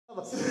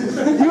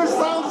You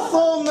sound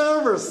so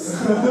nervous.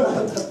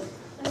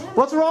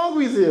 What's wrong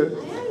with you?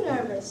 I am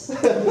nervous.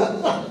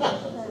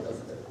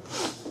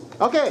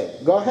 Okay,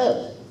 go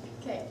ahead.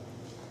 Okay.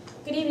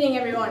 Good evening,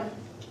 everyone.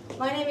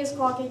 My name is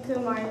Koake,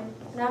 KUMAI,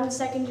 and I'm a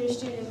second-year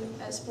student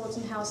at Sports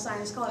and Health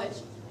Science College.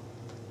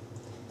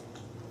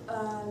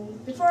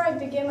 Before I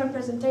begin my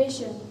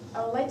presentation,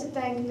 I would like to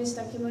thank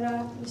Mr.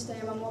 Kimura, Mr.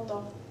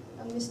 Yamamoto,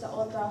 and Mr.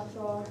 Ota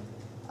for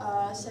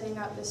setting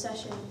up the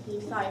session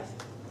P5.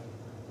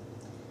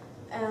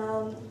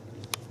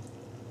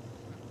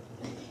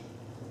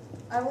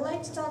 I would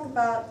like to talk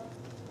about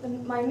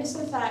my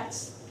missing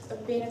facts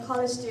of being a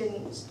college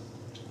student.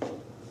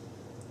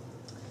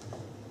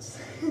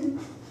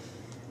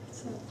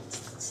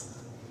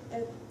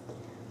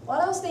 While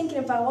I was thinking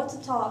about what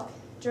to talk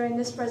during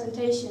this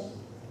presentation,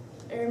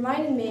 it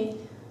reminded me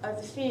of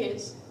the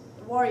fears,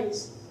 the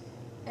worries,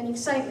 and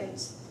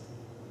excitements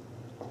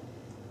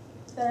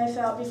that I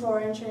felt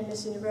before entering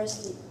this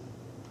university.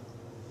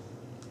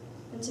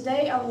 And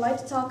today I would like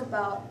to talk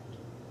about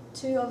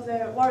two of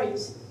the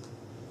worries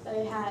that I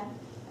had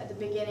at the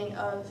beginning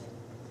of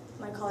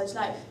my college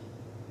life.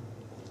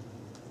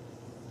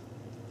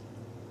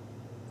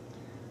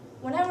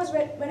 When I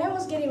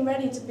was getting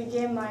ready to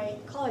begin my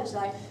college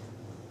life,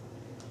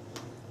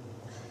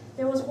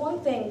 there was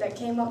one thing that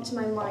came up to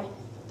my mind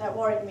that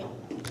worried me.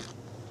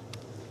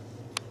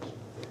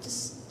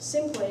 Just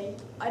simply,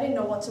 I didn't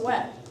know what to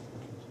wear,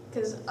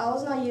 because I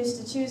was not used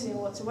to choosing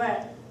what to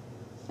wear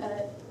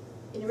at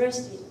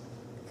university,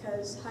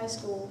 because high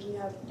school you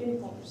have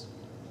uniforms.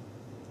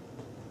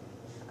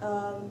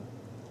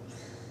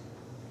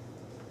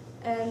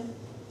 And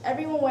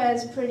everyone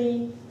wears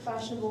pretty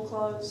fashionable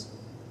clothes,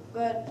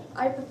 but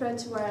I prefer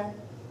to wear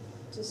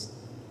just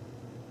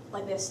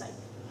like this, like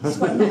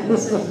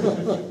sweatpants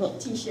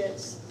and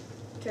t-shirts,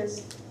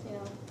 because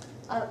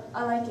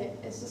I like it.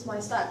 It's just my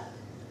style.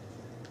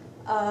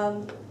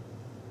 And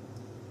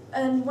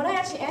when I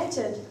actually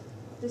entered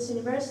this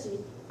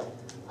university,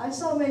 I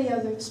saw many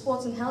of the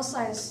sports and health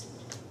science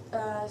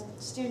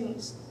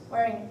students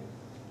wearing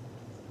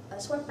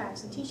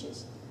sweatpants and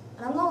t-shirts.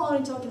 And I'm not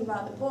only talking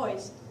about the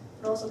boys,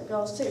 but also the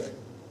girls too.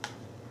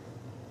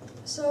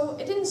 So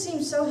it didn't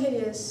seem so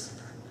hideous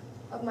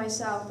of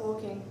myself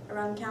walking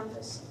around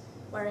campus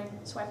wearing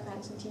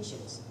sweatpants and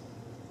t-shirts.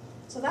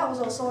 So that was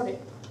all sorted.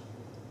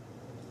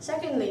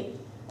 Secondly,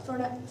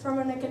 from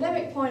an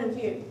academic point of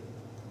view,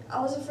 I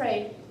was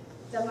afraid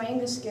that my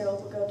English skill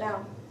would go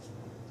down.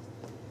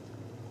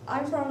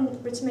 I'm from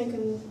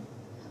Ritsumeikan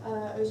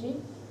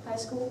Oji High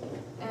School,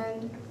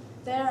 and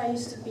there I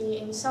used to be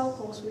in SEL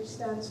course, which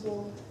stands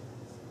for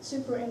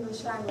Super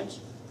English Language.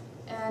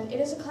 And it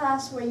is a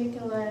class where you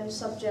can learn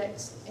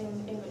subjects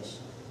in English.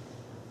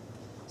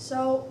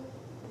 So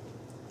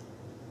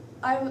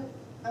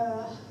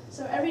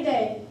every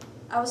day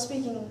I was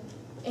speaking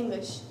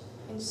English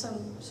in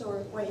some sort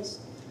of ways.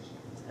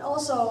 And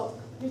also,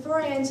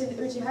 before I entered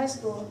Uji High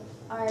School,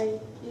 I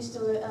used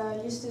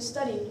to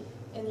study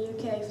in the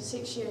UK for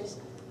 6 years.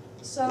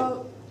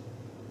 So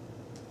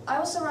I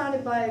was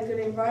surrounded by a good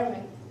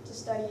environment to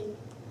study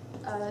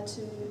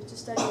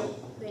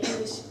the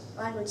English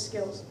language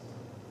skills.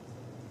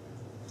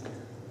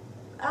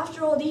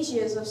 After all these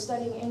years of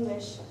studying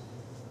English,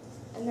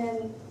 and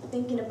then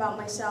thinking about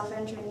myself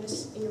entering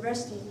this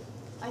university,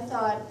 I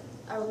thought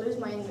I would lose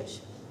my English.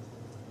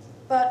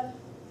 But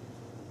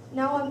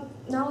now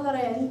that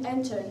I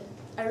entered,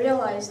 I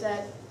realized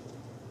that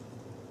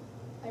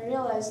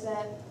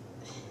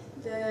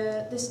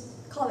this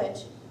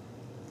college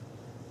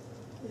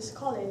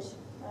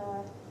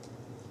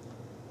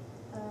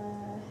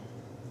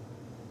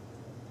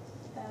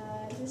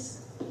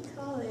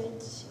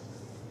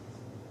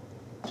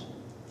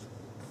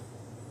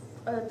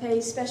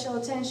pays special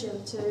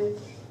attention to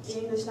the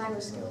English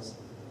language skills.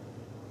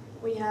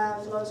 We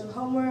have loads of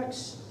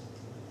homeworks,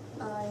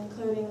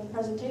 including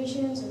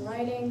presentations and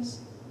writings,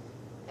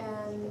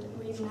 and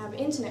we even have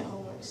internet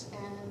homeworks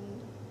and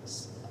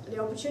the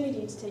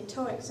opportunity to take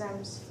TOEIC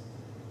exams.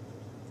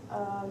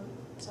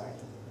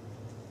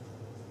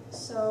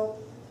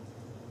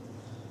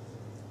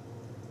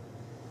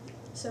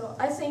 So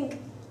I think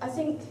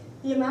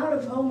the amount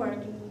of homework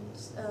and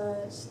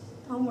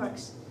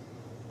homeworks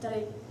that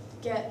I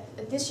get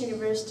at this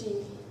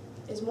university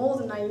is more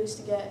than I used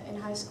to get in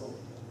high school.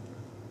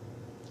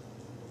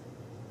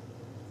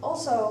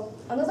 Also,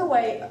 another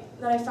way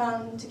that I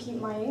found to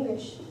keep my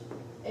English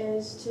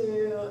is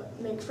to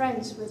make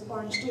friends with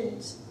foreign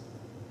students.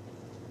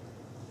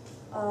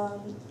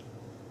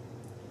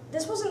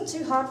 This wasn't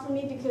too hard for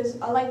me because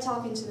I like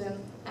talking to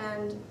them,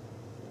 and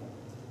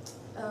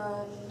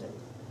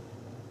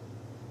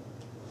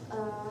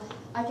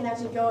I can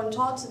actually go and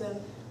talk to them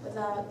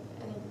without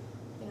any,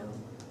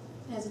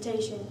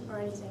 hesitation or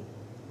anything.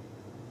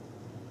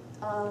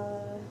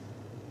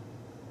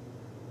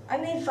 I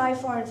made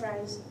 5 foreign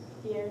friends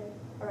here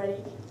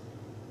already.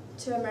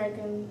 2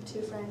 American,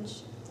 2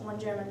 French, 1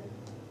 German.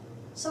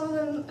 Some of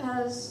them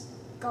has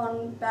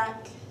gone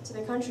back to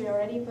their country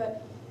already,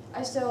 but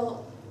I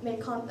still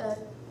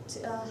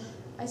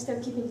I still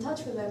keep in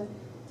touch with them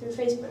through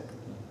Facebook.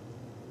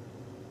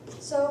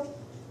 So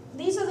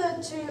these are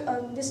the two.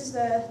 This is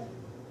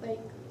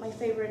my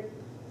favorite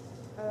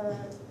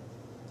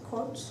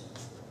quote.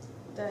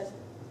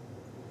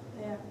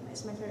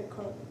 It's my favorite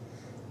quote,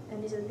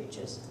 and these are the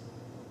pictures.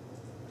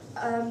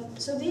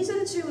 So these are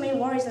the two main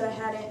worries that I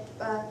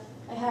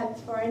had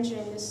for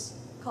entering this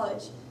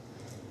college,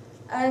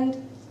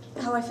 and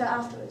how I felt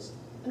afterwards.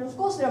 And of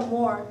course, there are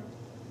more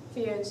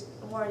fears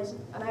and worries,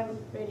 and I'm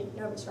really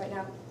nervous right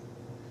now.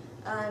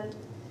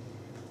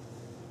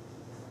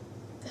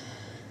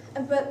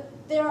 But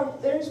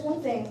there is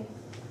one thing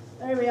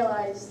that I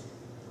realized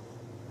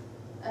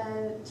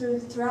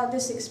throughout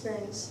this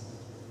experience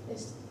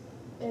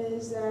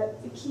is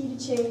that the key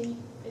to change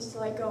is to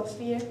let go of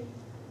fear.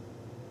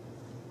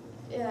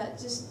 Yeah,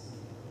 just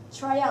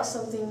try out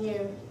something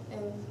new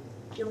and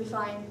you'll be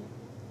fine.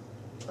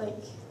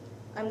 Like,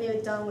 I'm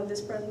nearly done with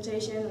this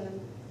presentation and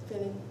I'm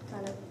feeling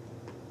kind of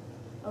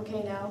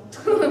okay now.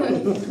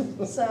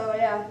 So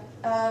yeah,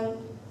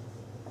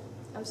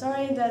 I'm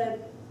sorry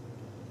that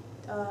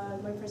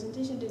my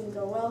presentation didn't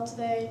go well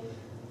today,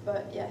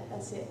 but yeah,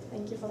 that's it.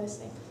 Thank you for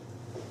listening.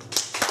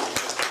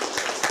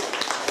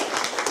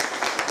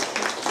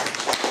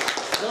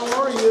 Don't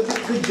worry, you did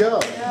a good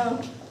job. No.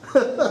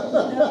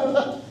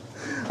 No.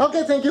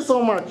 Okay, thank you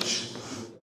so much.